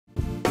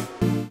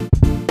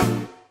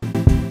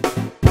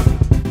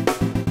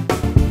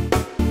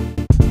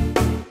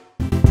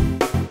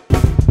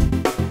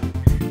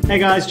Hey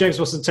guys, James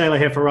Wilson Taylor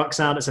here for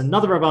Roxanne. It's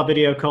another of our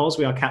video calls.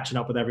 We are catching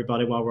up with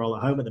everybody while we're all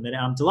at home at the minute.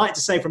 I'm delighted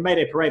to say from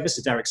Mayday Parade,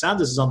 Mr. Derek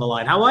Sanders is on the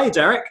line. How are you,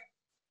 Derek?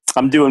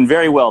 I'm doing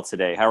very well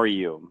today. How are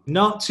you?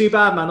 Not too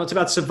bad, man. Not too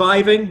bad.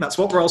 Surviving. That's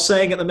what we're all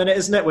saying at the minute,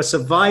 isn't it? We're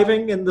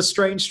surviving in the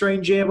strange,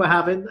 strange year we're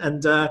having.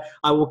 And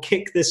I will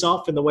kick this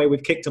off in the way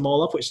we've kicked them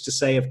all off, which is to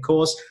say, of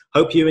course,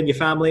 hope you and your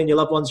family and your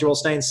loved ones are all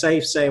staying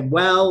safe, staying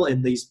well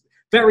in these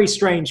very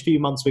strange few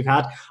months we've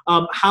had.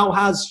 How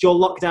has your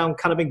lockdown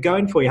kind of been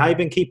going for you? How have you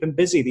been keeping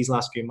busy these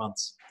last few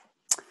months?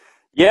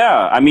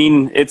 Yeah, I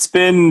mean, it's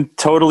been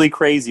totally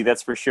crazy,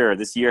 that's for sure.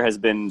 This year has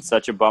been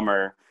such a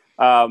bummer.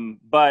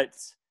 But,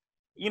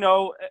 you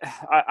know,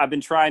 I've been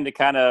trying to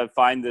kind of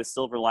find the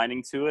silver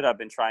lining to it. I've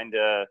been trying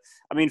to,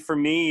 I mean, for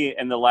me,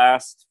 in the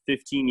last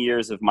 15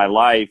 years of my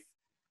life,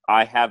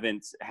 I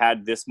haven't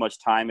had this much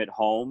time at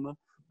home,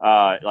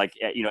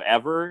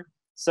 ever.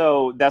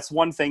 So that's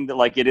one thing that,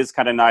 like, it is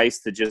kind of nice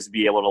to just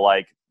be able to,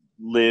 like,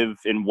 live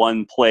in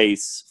one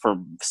place for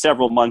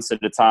several months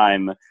at a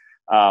time,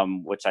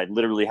 which I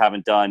literally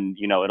haven't done,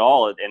 at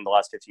all in the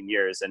last 15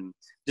 years, and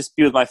just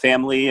be with my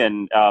family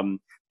and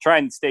try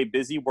and stay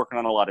busy, working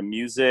on a lot of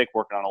music,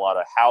 working on a lot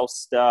of house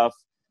stuff.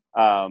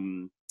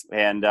 The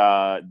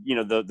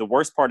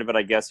worst part of it,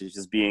 I guess, is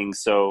just being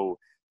so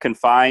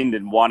confined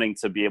and wanting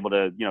to be able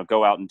to,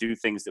 go out and do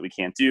things that we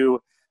can't do.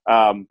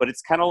 But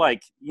it's kind of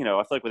like, I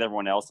feel like with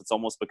everyone else, it's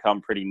almost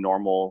become pretty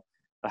normal,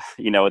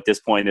 at this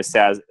point, as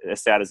sad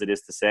as it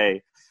is to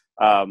say.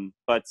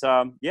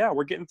 Yeah,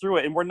 we're getting through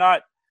it, and we're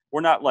not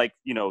like,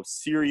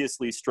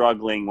 seriously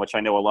struggling, which I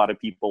know a lot of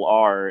people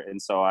are.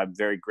 And so I'm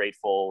very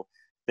grateful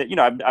that,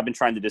 I've been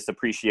trying to just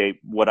appreciate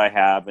what I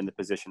have and the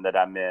position that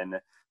I'm in,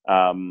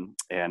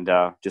 and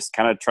just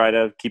kind of try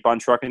to keep on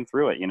trucking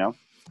through it,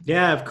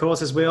 Yeah, of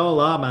course, as we all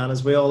are, man,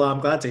 as we all are.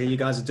 I'm glad to hear you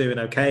guys are doing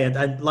okay.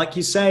 And like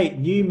you say,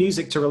 new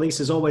music to release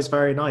is always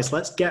very nice.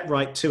 Let's get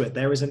right to it.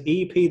 There is an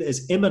EP that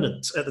is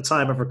imminent at the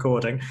time of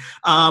recording.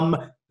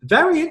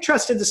 Very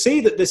interesting to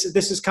see that this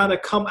has kind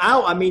of come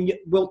out. I mean,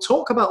 we'll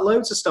talk about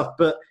loads of stuff,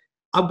 but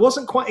I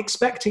wasn't quite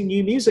expecting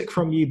new music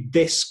from you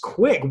this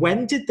quick.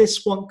 When did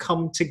this one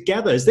come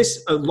together? Is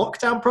this a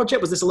lockdown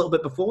project? Was this a little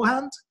bit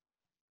beforehand?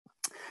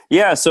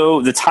 Yeah,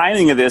 so the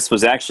timing of this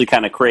was actually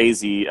kind of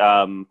crazy.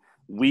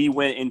 We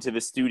went into the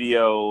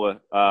studio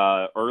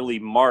early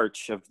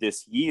March of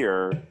this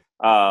year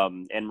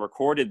and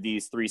recorded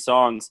these 3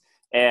 songs.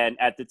 And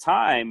at the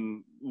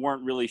time,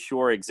 weren't really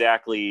sure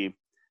exactly,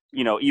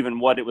 even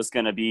what it was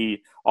going to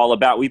be all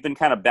about. We've been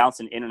kind of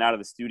bouncing in and out of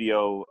the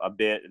studio a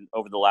bit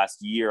over the last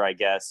year, I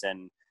guess.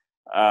 And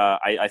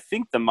I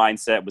think the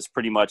mindset was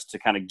pretty much to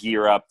kind of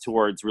gear up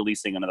towards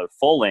releasing another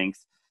full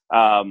length.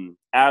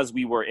 As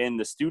we were in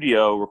the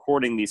studio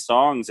recording these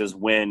songs is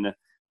when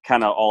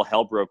kind of all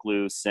hell broke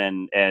loose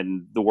and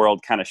the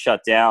world kind of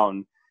shut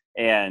down.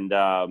 And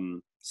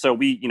so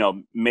we,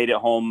 made it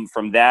home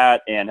from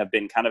that and have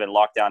been kind of in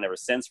lockdown ever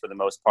since for the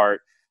most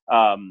part.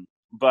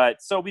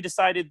 But so we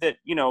decided that,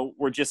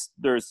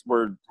 there's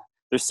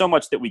so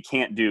much that we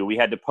can't do. We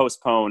had to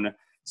postpone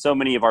so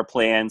many of our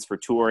plans for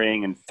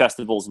touring and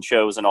festivals and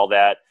shows and all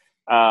that.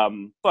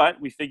 But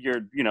we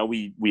figured,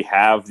 we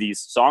have these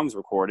songs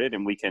recorded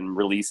and we can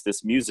release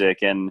this music,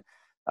 and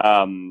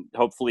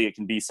hopefully it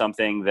can be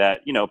something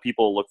that,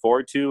 people look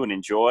forward to and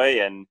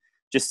enjoy, and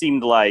just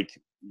seemed like,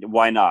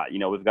 why not?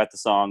 We've got the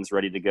songs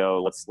ready to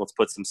go. Let's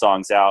put some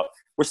songs out.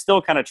 We're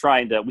still kind of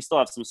we still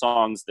have some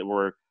songs that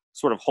we're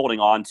sort of holding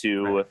on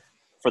to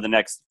for the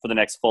next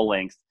full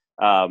length.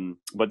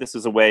 But this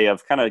is a way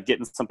of kind of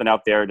getting something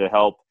out there to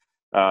help,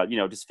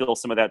 just fill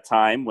some of that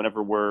time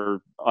whenever we're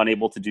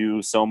unable to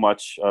do so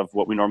much of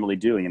what we normally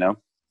do,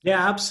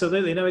 Yeah,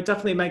 absolutely. No, it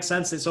definitely makes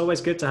sense. It's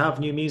always good to have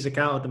new music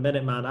out at the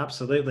minute, man.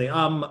 Absolutely.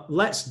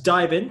 Let's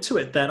dive into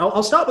it then.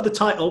 I'll start with the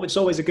title, which is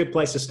always a good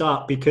place to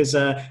start because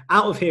Out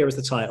of Here is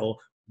the title.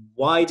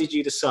 Why did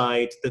you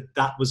decide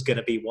that was going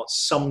to be what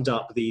summed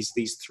up these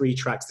 3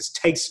 tracks, this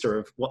taster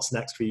of what's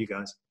next for you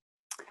guys?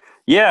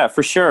 Yeah,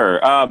 for sure.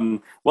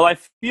 Well, I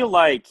feel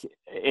like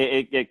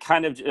it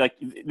kind of like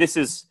this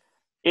is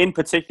in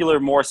particular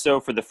more so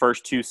for the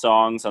first 2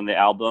 songs on the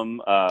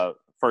album,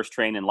 First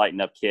Train and Lighten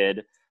Up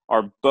Kid,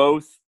 are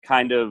both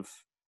kind of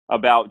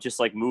about just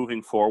like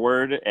moving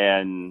forward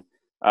and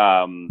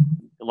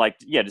not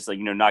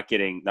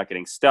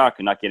getting stuck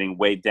and not getting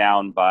weighed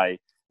down by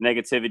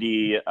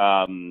negativity,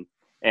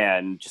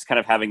 and just kind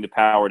of having the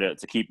power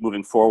to keep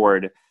moving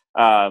forward.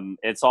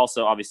 It's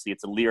also, obviously,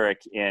 it's a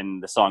lyric in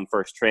the song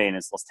First Train.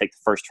 It's let's take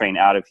the first train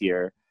out of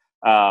here.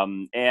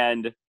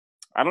 And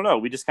I don't know,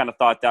 we just kind of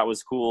thought that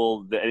was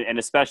cool. And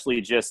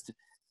especially just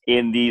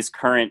in these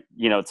current,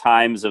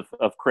 times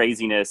of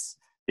craziness,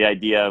 the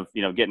idea of,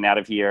 getting out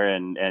of here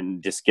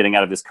and just getting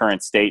out of this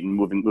current state and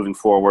moving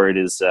forward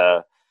is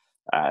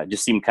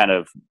just seemed kind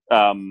of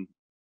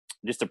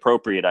just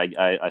appropriate,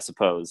 I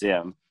suppose.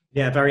 Yeah.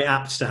 Yeah, very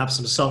apt to have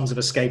some songs of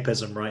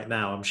escapism right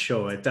now, I'm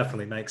sure. It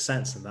definitely makes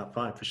sense in that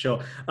vibe, for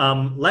sure.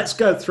 Let's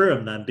go through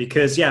them then,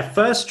 because, yeah,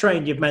 First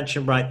Train you've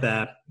mentioned right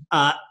there.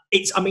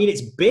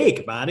 it's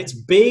big, man. It's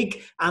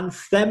big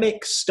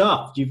anthemic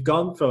stuff you've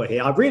gone for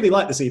here. I really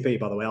like this EP,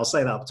 by the way. I'll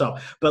say that at the top.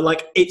 But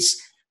like,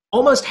 it's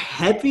almost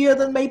heavier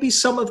than maybe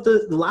some of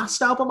the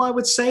last album, I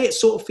would say. It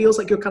sort of feels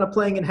like you're kind of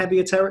playing in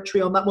heavier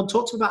territory on that one.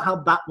 Talk to me about how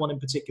that one in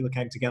particular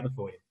came together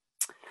for you.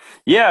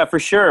 Yeah, for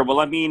sure. Well,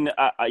 I mean,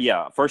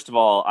 yeah. First of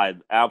all, I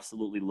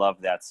absolutely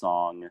love that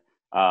song.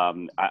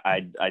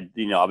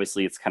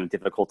 Obviously, it's kind of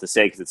difficult to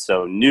say because it's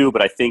so new,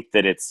 but I think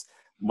that it's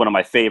one of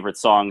my favorite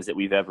songs that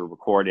we've ever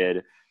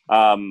recorded.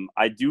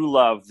 I do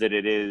love that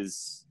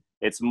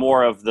it's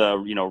more of the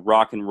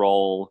rock and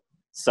roll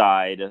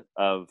side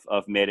of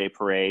Mayday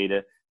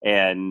Parade,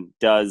 and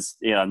does,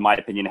 in my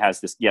opinion,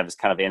 has this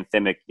kind of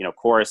anthemic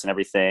chorus and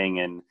everything,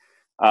 and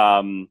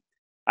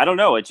I don't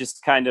know. It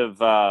just kind of,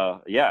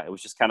 it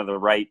was just kind of the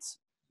right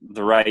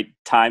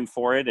time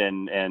for it.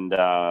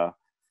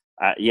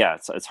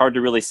 It's hard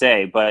to really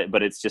say,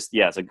 but it's just,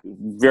 it's a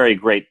very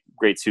great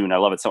tune. I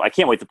love it. So I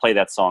can't wait to play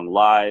that song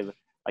live.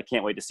 I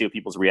can't wait to see what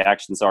people's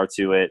reactions are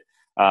to it.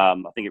 I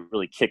think it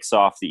really kicks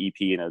off the EP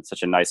in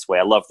such a nice way.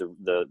 I love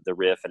the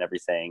riff and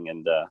everything.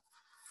 And,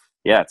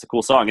 it's a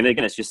cool song. And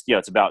again, it's just,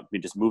 it's about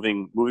just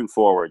moving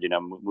forward,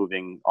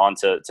 moving on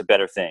to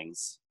better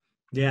things.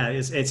 Yeah,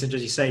 it's as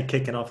you say,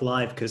 kicking off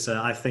live, because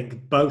I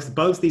think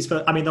both these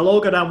first, I mean, they'll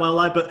all go down well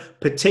live, but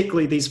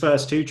particularly these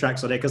first two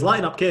tracks on it, because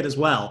Lighten Up Kid as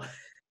well.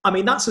 I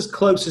mean, that's as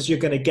close as you're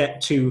going to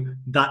get to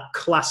that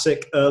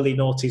classic early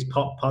noughties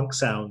pop punk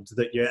sound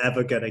that you're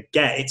ever going to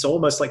get. It's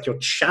almost like you're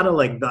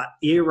channeling that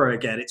era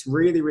again. It's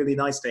really, really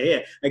nice to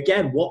hear.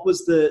 Again, what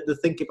was the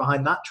thinking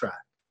behind that track?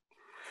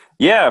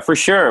 Yeah, for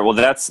sure. Well,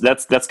 that's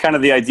kind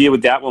of the idea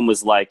with that one,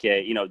 was like,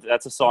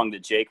 that's a song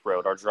that Jake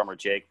wrote. Our drummer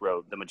Jake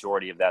wrote the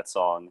majority of that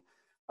song.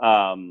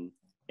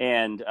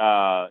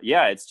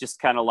 It's just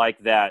kind of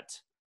like that,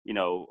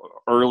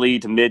 early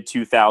to mid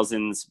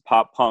 2000s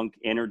pop punk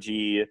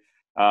energy.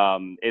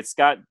 It's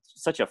got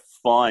such a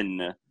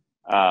fun,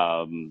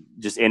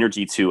 just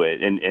energy to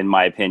it, in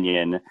my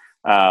opinion.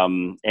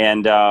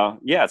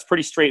 It's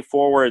pretty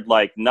straightforward,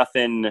 like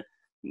nothing,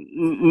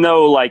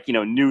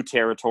 new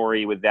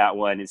territory with that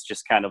one. It's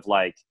just kind of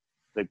like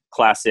the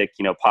classic,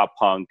 pop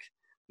punk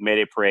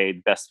Mayday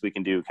Parade, best we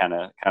can do kind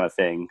of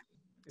thing.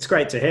 It's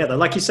great to hear, though.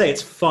 Like you say,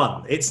 it's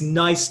fun. It's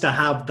nice to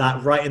have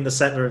that right in the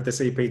center of this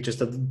EP,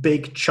 just a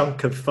big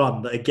chunk of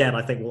fun that, again,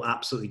 I think will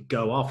absolutely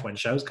go off when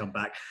shows come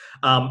back.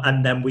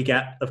 And then we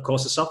get, of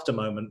course, a softer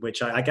moment,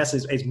 which I guess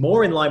is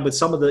more in line with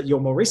some of your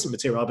more recent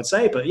material, I would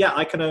say. But yeah,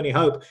 I Can Only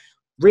Hope.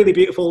 Really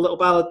beautiful little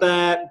ballad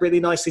there. Really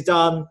nicely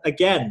done.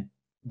 Again,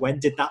 when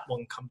did that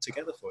one come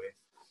together for you?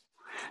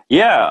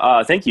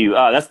 Yeah, thank you.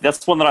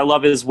 That's one that I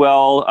love as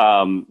well.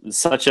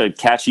 Such a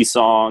catchy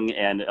song.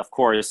 And, of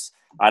course,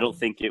 I don't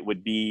think it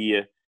would be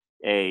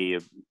a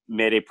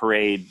Mayday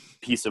Parade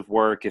piece of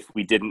work if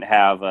we didn't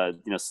have a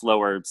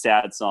slower,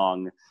 sad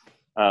song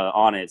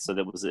on it. So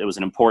it was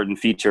an important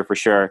feature for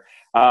sure.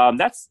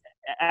 That's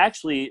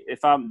actually,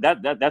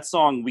 that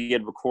song we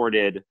had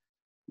recorded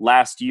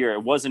last year.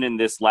 It wasn't in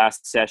this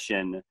last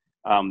session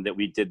that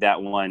we did that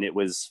one. It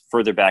was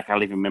further back. I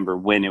don't even remember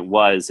when it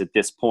was at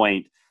this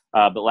point.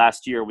 But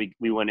last year we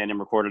went in and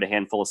recorded a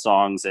handful of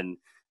songs, and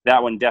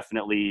that one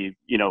definitely,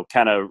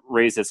 kind of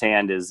raised its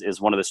hand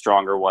as one of the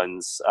stronger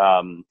ones.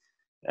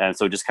 And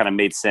so it just kind of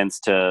made sense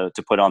to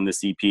put on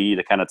this EP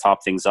to kind of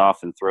top things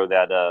off and throw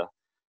that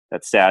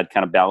sad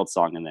kind of ballad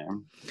song in there.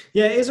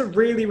 Yeah, it is a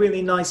really,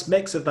 really nice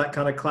mix of that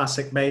kind of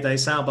classic Mayday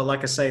sound. But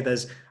like I say,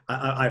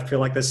 I feel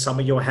like there's some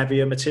of your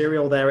heavier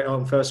material there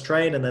on First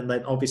Train, and then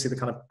obviously the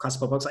kind of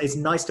classical box. It's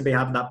nice to be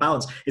having that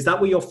balance. Is that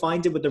what you're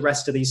finding with the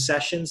rest of these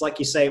sessions? Like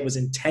you say, it was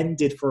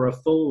intended for a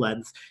full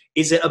length.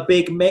 Is it a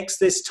big mix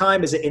this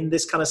time? Is it in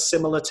this kind of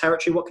similar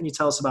territory? What can you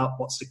tell us about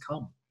what's to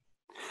come?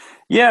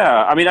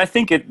 Yeah, I mean, I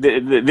think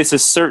this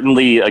is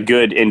certainly a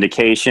good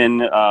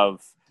indication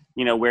of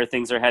where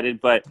things are headed,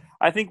 but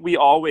I think we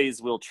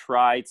always will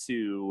try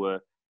to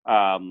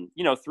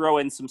throw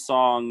in some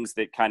songs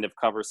that kind of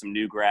cover some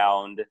new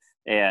ground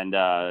and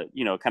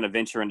kind of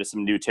venture into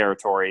some new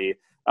territory.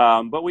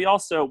 But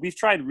we've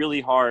tried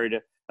really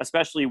hard,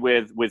 especially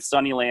with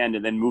Sunnyland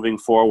and then moving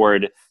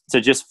forward,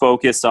 to just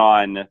focus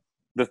on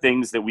the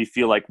things that we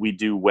feel like we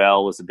do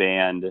well as a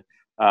band,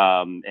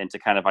 and to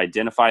kind of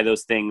identify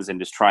those things and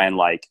just try and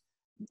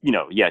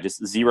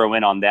just zero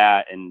in on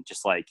that and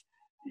just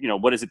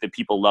what is it that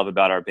people love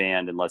about our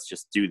band, and let's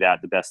just do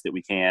that the best that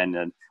we can.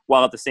 And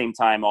while at the same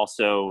time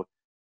also,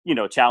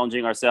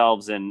 challenging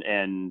ourselves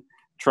and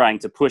trying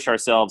to push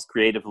ourselves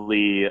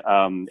creatively,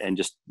 and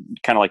just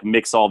kind of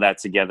mix all that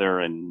together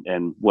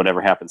and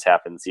whatever happens.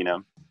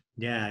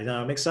 Yeah, no,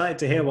 I'm excited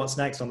to hear what's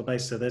next on the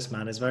basis of this,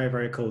 man. It's very,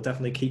 very cool.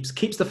 Definitely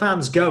keeps the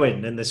fans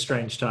going in this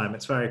strange time.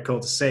 It's very cool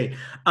to see.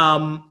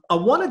 I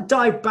want to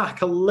dive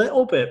back a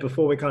little bit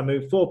before we kind of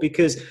move forward,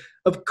 because,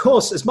 of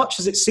course, as much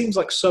as it seems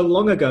like so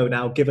long ago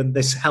now, given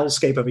this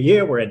hellscape of a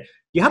year we're in,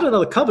 you had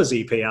another covers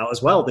EP out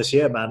as well this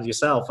year, man,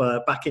 yourself,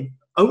 back in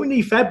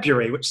only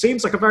February, which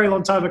seems like a very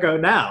long time ago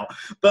now,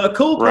 but a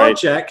cool Right.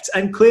 project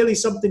and clearly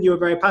something you were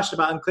very passionate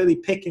about and clearly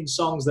picking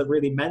songs that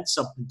really meant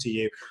something to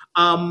you.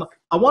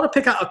 I want to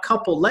pick out a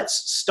couple.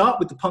 Let's start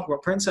with the Punk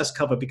Rock Princess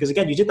cover because,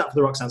 again, you did that for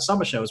the Roxanne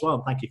Summer Show as well,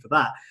 and thank you for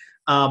that.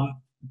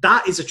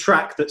 That is a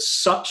track that's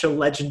such a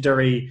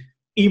legendary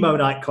emo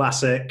night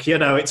classic. You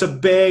know, it's a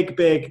big,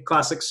 big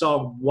classic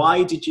song.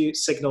 Why did you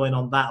signal in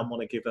on that and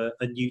want to give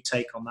a new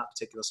take on that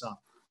particular song?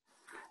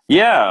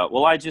 Yeah,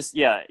 well,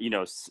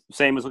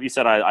 same as what you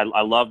said.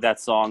 I love that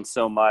song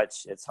so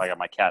much. I got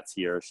my cat's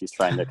here. She's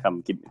trying to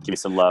come give me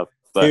some love.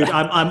 But, dude,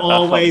 I'm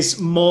always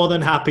more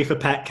than happy for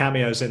pet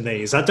cameos in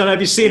these. I don't know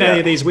if you've seen any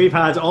of these. We've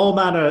had all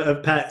manner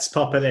of pets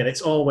popping in.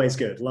 It's always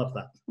good. Love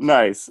that.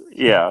 Nice.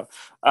 Yeah.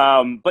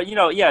 But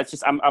it's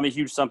just I'm a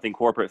huge Something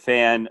Corporate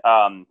fan.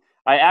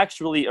 I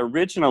actually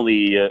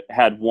originally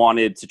had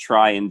wanted to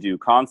try and do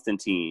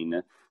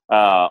Constantine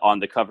on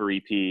the cover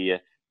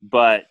EP,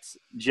 but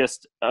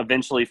just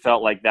eventually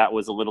felt like that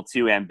was a little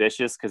too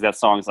ambitious because that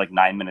song's like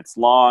 9 minutes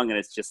long, and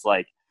it's just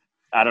like,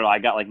 I don't know, I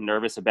got like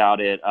nervous about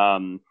it.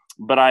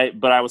 But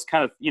I was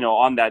kind of,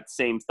 on that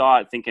same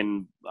thought,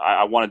 thinking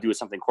I want to do a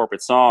Something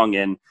Corporate song,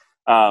 and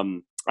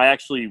I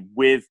actually,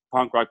 with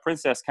Punk Rock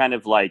Princess, kind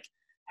of like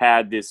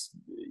had this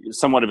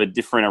somewhat of a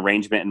different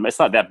arrangement, and it's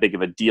not that big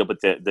of a deal, but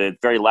the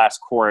very last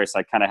chorus,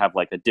 I kind of have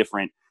like a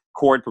different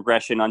chord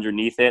progression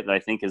underneath it that I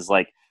think is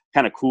like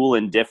kind of cool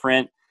and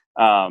different.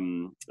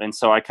 And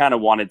so I kind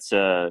of wanted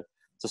to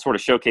sort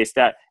of showcase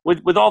that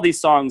with all these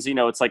songs.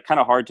 It's like kind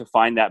of hard to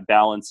find that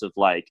balance of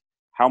like,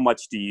 how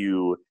much do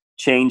you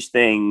change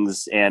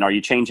things, and are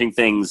you changing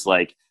things,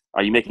 like,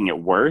 are you making it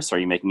worse, are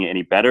you making it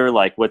any better,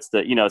 like what's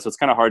the so it's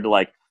kind of hard to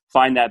like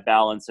find that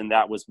balance. And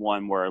that was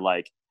one where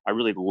like I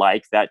really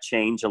like that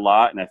change a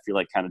lot, and I feel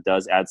like kind of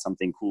does add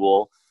something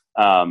cool.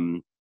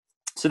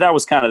 So that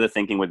was kind of the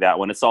thinking with that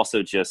one. It's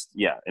also just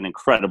an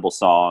incredible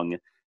song.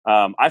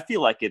 I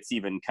feel like it's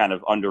even kind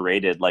of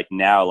underrated. Like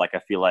now, like I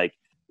feel like,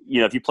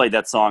 if you played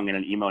that song in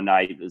an emo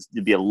night,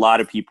 there'd be a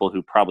lot of people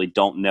who probably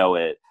don't know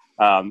it.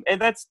 And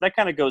that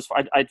kind of goes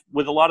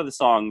with a lot of the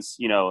songs,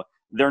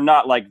 they're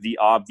not like the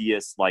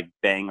obvious like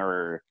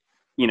banger,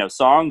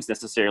 songs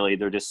necessarily.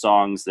 They're just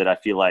songs that I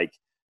feel like,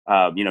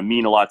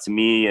 mean a lot to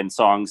me, and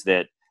songs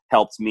that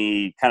helped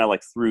me kind of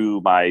like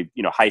through my,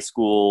 high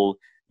school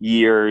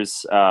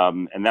years.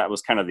 And that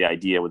was kind of the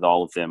idea with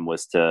all of them,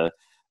 was to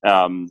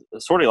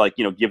sort of like,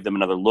 give them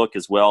another look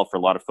as well for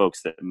a lot of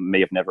folks that may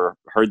have never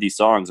heard these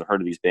songs or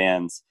heard of these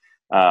bands.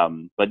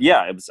 But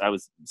yeah, I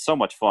was so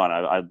much fun.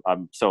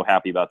 I'm so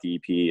happy about the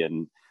EP,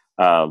 and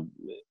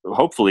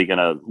hopefully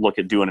gonna look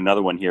at doing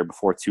another one here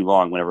before too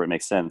long, whenever it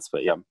makes sense.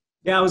 But yeah.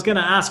 Yeah, I was going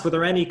to ask, were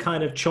there any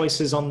kind of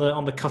choices on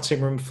the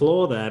cutting room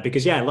floor there?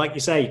 Because like you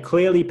say,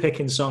 clearly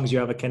picking songs you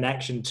have a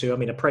connection to. I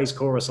mean, a praise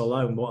chorus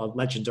alone, what a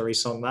legendary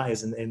song that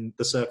is in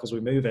the circles we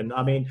move in.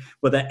 I mean,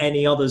 were there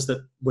any others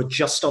that were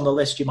just on the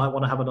list you might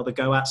want to have another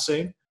go at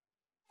soon?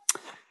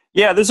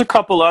 Yeah, there's a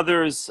couple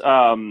others.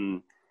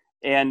 And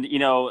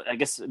I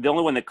guess the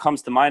only one that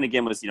comes to mind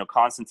again was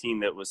Constantine,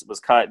 that was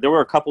cut. There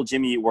were a couple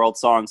Jimmy Eat World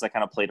songs I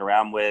kind of played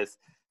around with.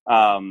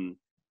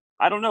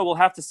 I don't know. We'll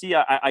have to see.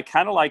 I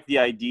kind of like the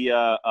idea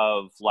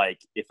of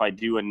like, if I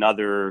do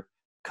another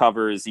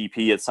covers EP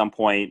at some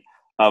point,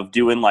 of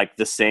doing like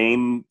the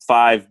same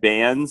 5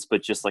 bands,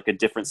 but just like a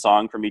different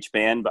song from each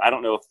band. But I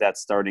don't know if that's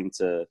starting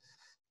to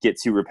get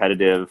too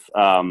repetitive.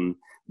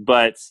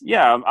 But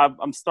yeah,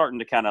 I'm starting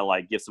to kind of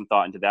like give some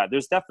thought into that.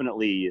 There's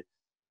definitely,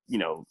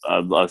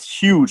 a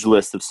huge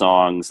list of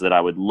songs that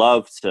I would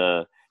love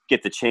to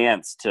get the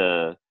chance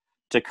to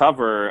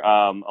cover.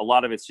 A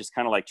lot of it's just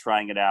kind of like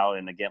trying it out.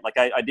 And again, like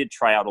I did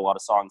try out a lot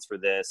of songs for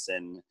this,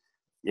 and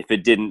if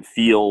it didn't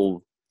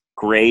feel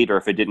great, or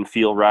if it didn't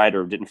feel right,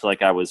 or didn't feel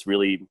like I was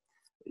really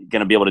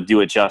going to be able to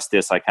do it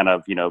justice, I kind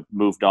of,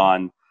 moved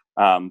on.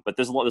 But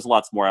there's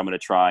lots more I'm going to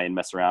try and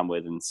mess around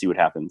with and see what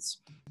happens.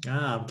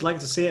 I'd like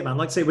to see it, man. I'd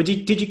like to see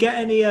it. Did you get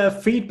any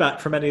feedback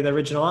from any of the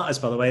original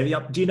artists, by the way?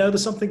 Do you know the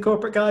Something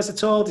Corporate guys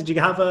at all? Did you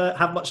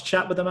have much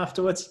chat with them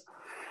afterwards?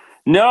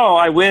 No,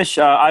 I wish.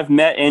 I've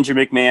met Andrew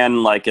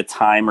McMahon like a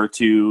time or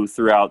two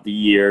throughout the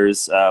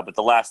years, but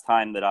the last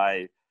time that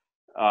I,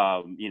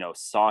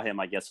 saw him,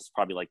 I guess, was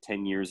probably like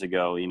 10 years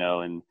ago.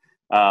 And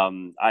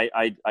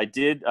I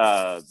did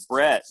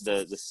Brett,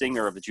 the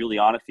singer of the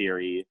Juliana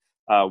Theory.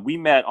 We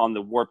met on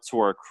the Warped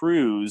Tour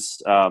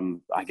cruise.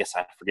 I guess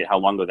I forget how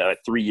long ago that,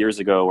 like 3 years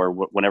ago or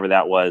whenever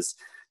that was,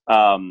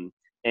 and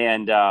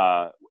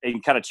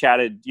kind of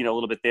chatted, a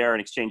little bit there and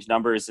exchanged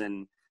numbers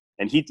and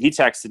he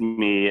texted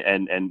me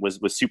and was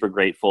super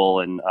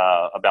grateful and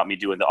about me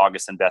doing the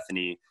August and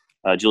Bethany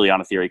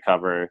Juliana Theory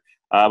cover.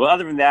 But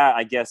other than that,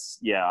 I guess,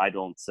 I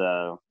don't.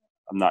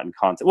 I'm not in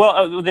contact.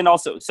 Well, then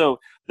also, so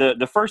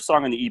the first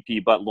song on the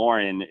EP, But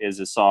Lauren, is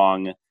a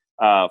song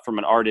from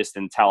an artist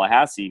in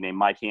Tallahassee named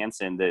Mike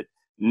Hansen that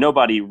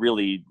nobody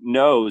really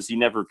knows. He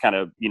never kind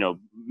of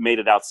made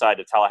it outside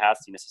of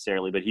Tallahassee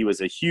necessarily, but he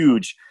was a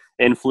huge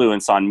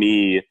influence on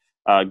me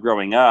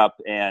growing up,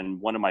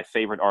 and one of my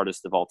favorite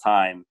artists of all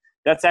time.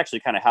 That's actually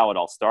kind of how it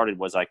all started.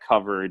 Was I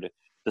covered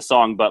the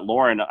song But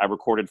Lauren I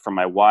recorded for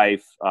my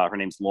wife. Her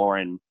name's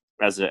Lauren,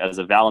 as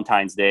a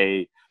Valentine's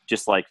Day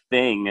just like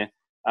thing.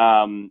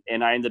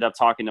 And I ended up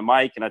talking to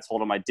Mike, and I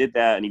told him I did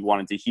that, and he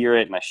wanted to hear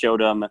it, and I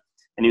showed him,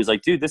 and he was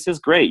like, dude, this is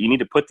great. You need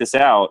to put this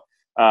out.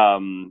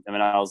 And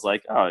then I was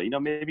like, oh,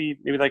 maybe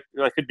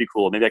that could be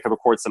cool. Maybe I could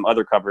record some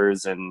other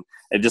covers, and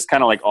it just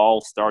kind of like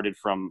all started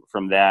from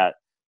that.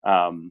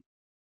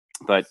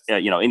 But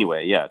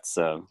anyway, yeah, it's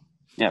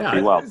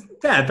pretty wild.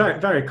 Yeah, very,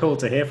 very cool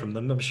to hear from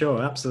them, I'm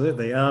sure.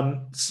 Absolutely.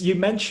 So you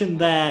mentioned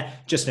there,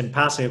 just in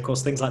passing, of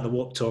course, things like the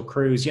Warped Tour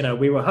cruise.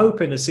 We were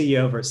hoping to see you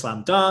over at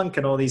Slam Dunk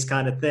and all these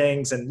kind of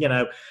things. And,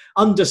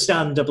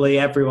 understandably,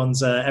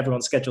 everyone's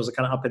schedules are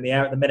kind of up in the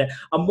air at the minute.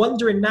 I'm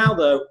wondering now,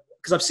 though,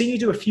 because I've seen you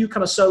do a few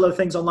kind of solo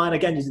things online.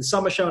 Again, you did the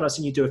summer show, and I've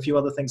seen you do a few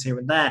other things here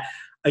and there.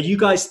 Are you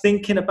guys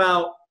thinking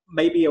about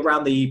maybe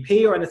around the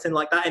EP or anything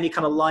like that, any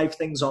kind of live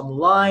things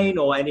online,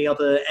 or any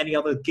other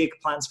gig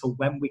plans for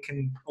when we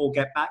can all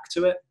get back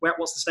to it?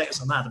 What's the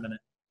status on that at the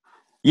minute?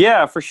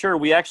 Yeah, for sure.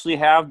 We actually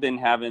have been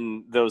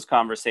having those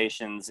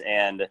conversations,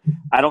 and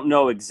I don't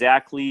know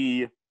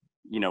exactly,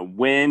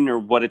 when or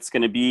what it's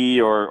going to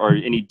be, or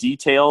any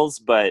details,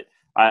 but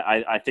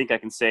I think I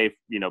can say,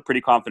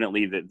 pretty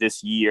confidently that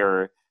this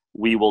year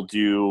we will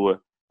do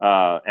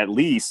at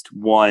least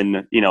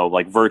one,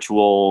 like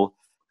virtual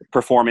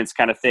performance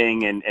kind of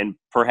thing, and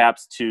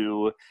perhaps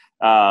two,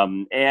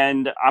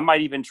 and I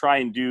might even try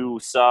and do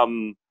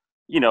some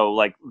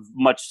like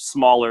much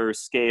smaller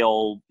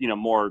scale,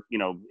 more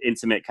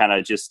intimate kind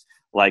of just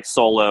like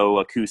solo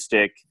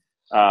acoustic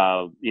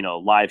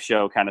live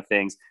show kind of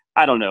things.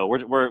 I don't know,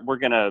 we're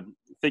gonna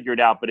figure it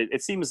out, but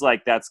it seems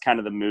like that's kind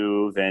of the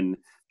move, and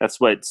that's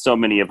what so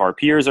many of our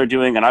peers are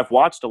doing, and I've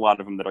watched a lot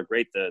of them that are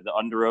great. The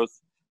Under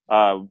Oath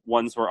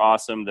ones were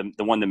awesome.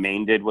 The one the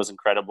Main did was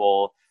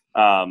incredible.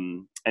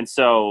 And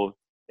so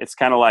it's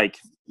kind of like,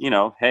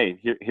 hey,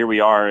 here we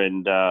are,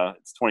 and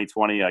it's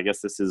 2020. I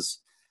guess this is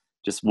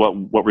just what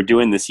we're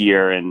doing this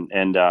year.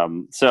 And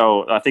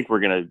so I think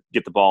we're going to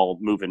get the ball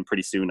moving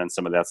pretty soon on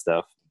some of that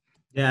stuff.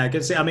 Yeah, I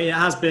can see. I mean, it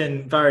has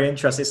been very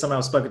interesting. It's something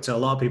I've spoken to a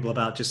lot of people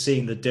about, just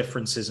seeing the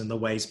differences in the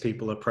ways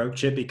people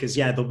approach it. Because,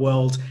 yeah, the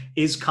world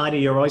is kind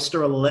of your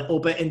oyster a little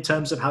bit in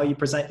terms of how you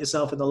present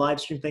yourself in the live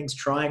stream things,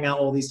 trying out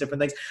all these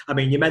different things. I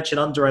mean, you mentioned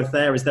Under Oath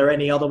there. Is there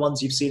any other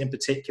ones you've seen in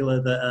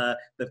particular that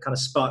kind of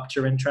sparked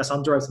your interest?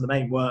 Under Oath and the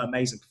Main were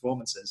amazing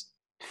performances.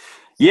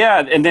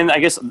 Yeah, and then I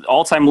guess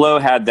All Time Low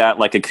had that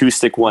like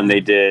acoustic one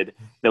they did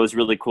that was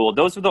really cool.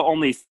 Those are the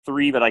only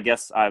three that I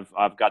guess I've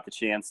got the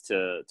chance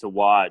to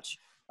watch.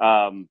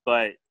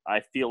 But I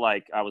feel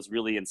like I was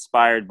really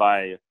inspired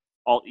by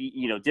all,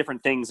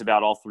 different things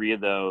about all three of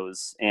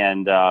those.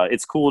 And,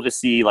 it's cool to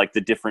see like the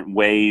different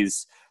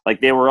ways, like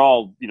they were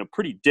all,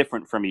 pretty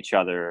different from each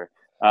other.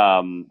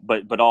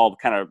 But all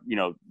kind of,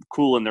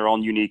 cool in their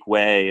own unique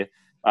way.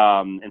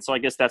 And so I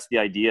guess that's the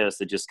idea, is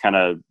to just kind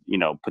of,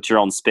 put your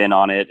own spin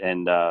on it,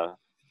 and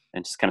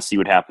just kind of see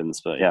what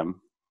happens. But yeah.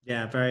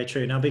 Yeah, very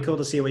true. Now, it'd be cool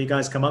to see what you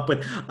guys come up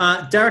with.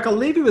 Derek, I'll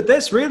leave you with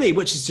this, really,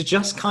 which is to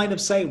just kind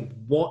of say,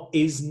 what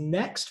is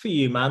next for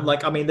you, man?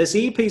 Like, I mean, this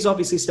EP is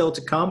obviously still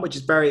to come, which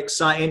is very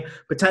exciting.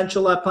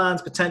 Potential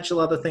plans, potential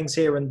other things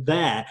here and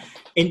there.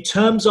 In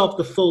terms of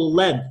the full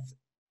length,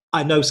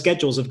 I know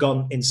schedules have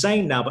gone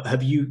insane now, but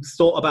have you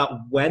thought about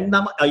when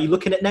that are you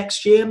looking at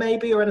next year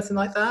maybe, or anything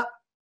like that?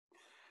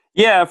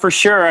 Yeah, for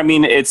sure. I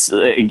mean, it's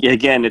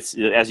again, it's,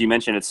 as you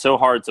mentioned, it's so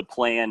hard to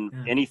plan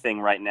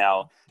anything right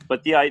now.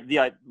 But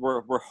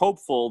we're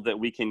hopeful that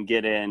we can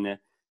get in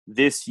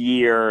this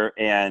year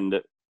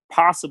and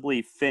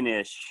possibly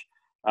finish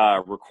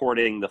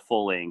recording the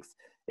full length.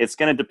 It's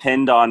going to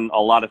depend on a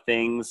lot of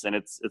things, and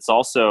it's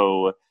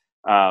also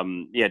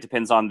it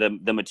depends on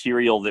the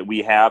material that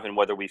we have and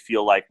whether we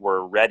feel like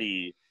we're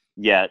ready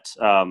yet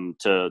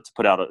to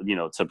put out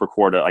to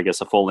record I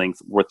guess a full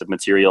length worth of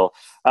material,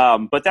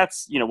 but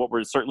that's what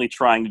we're certainly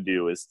trying to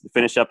do, is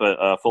finish up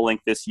a full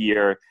length this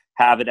year,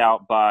 have it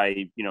out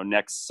by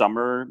next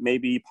summer,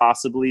 maybe,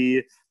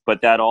 possibly,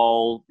 but that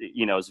all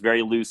is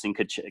very loose and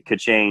could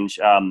change,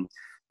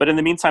 but in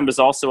the meantime there's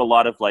also a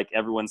lot of like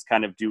everyone's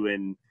kind of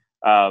doing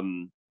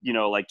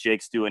like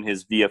Jake's doing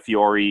his Via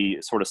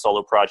Fiore sort of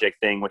solo project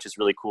thing, which is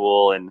really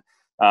cool, and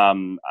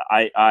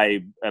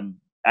I am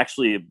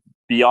actually,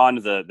 beyond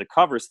the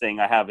covers thing,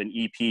 I have an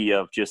EP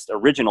of just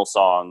original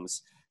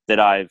songs that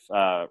I've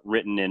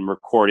written and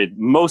recorded,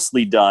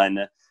 mostly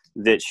done,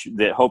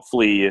 that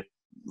hopefully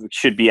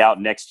should be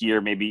out next year,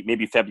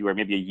 maybe February,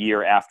 maybe a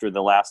year after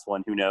the last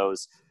one, who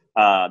knows.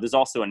 There's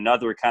also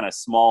another kind of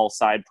small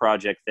side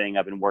project thing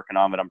I've been working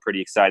on that I'm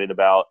pretty excited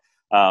about,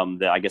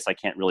 that I guess I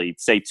can't really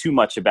say too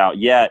much about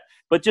yet,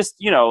 but just,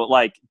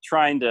 like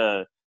trying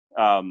to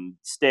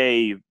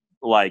stay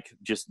like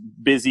just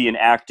busy and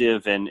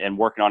active and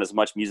working on as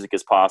much music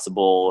as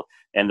possible.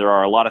 And there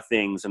are a lot of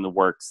things in the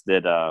works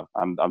that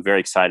I'm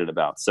very excited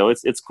about. So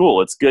it's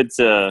cool. It's good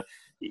to,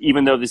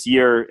 even though this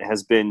year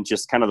has been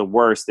just kind of the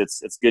worst,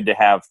 it's good to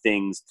have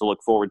things to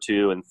look forward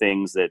to and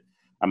things that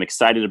I'm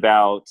excited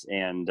about.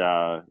 And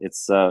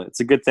it's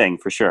a good thing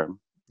for sure.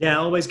 Yeah,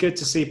 always good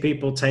to see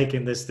people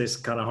taking this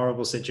kind of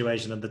horrible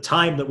situation and the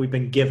time that we've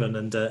been given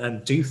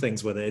and do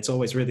things with it. It's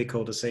always really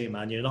cool to see,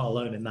 man. You're not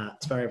alone in that.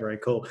 It's very, very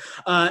cool.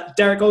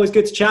 Derek, always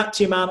good to chat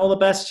to you, man. All the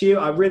best to you.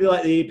 I really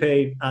like the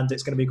EP, and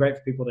it's going to be great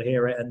for people to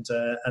hear it.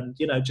 And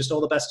you know, just all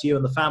the best to you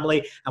and the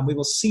family. And we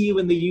will see you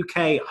in the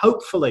UK,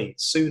 hopefully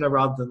sooner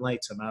rather than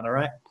later, man. All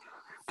right.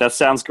 That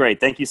sounds great.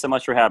 Thank you so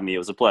much for having me. It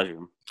was a pleasure.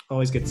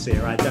 Always good to see you.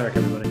 All right, Derek,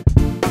 everybody.